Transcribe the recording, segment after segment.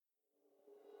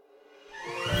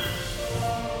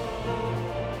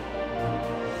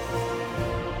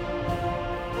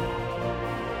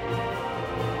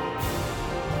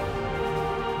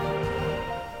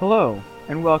Hello,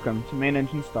 and welcome to Main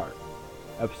Engine Start,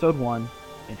 Episode 1,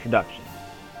 Introduction.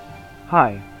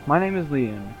 Hi, my name is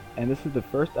Liam, and this is the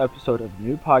first episode of a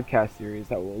new podcast series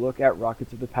that will look at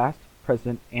rockets of the past,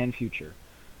 present, and future.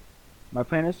 My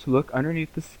plan is to look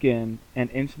underneath the skin and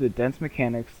into the dense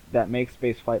mechanics that make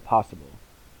spaceflight possible.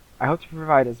 I hope to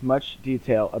provide as much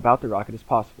detail about the rocket as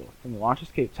possible, from the launch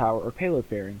escape tower or payload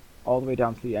fairing, all the way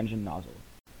down to the engine nozzle.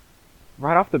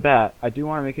 Right off the bat, I do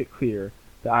want to make it clear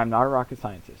that I am not a rocket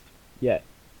scientist, yet.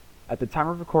 At the time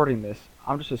of recording this,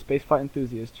 I'm just a spaceflight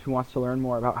enthusiast who wants to learn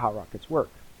more about how rockets work.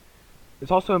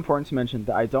 It's also important to mention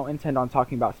that I don't intend on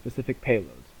talking about specific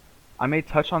payloads. I may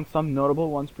touch on some notable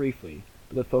ones briefly,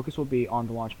 but the focus will be on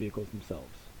the launch vehicles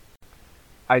themselves.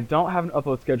 I don't have an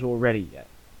upload schedule ready yet,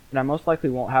 and I most likely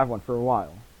won't have one for a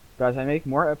while, but as I make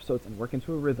more episodes and work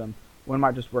into a rhythm, one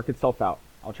might just work itself out.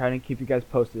 I'll try to keep you guys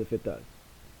posted if it does.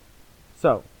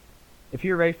 So, if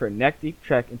you're ready for a neck-deep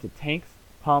trek into tanks,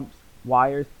 pumps,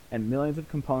 wires, and millions of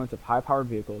components of high-powered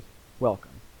vehicles,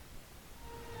 welcome.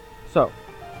 So,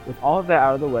 with all of that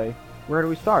out of the way, where do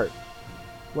we start?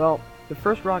 Well, the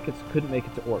first rockets couldn't make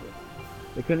it to orbit.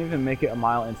 They couldn't even make it a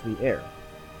mile into the air.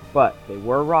 But they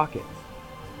were rockets.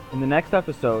 In the next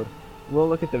episode, we'll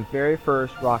look at the very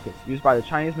first rockets used by the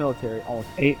Chinese military almost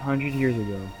 800 years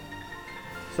ago.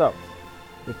 So,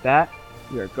 with that,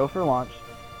 we are go for launch.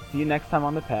 See you next time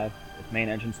on the pad with Main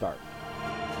Engine Start.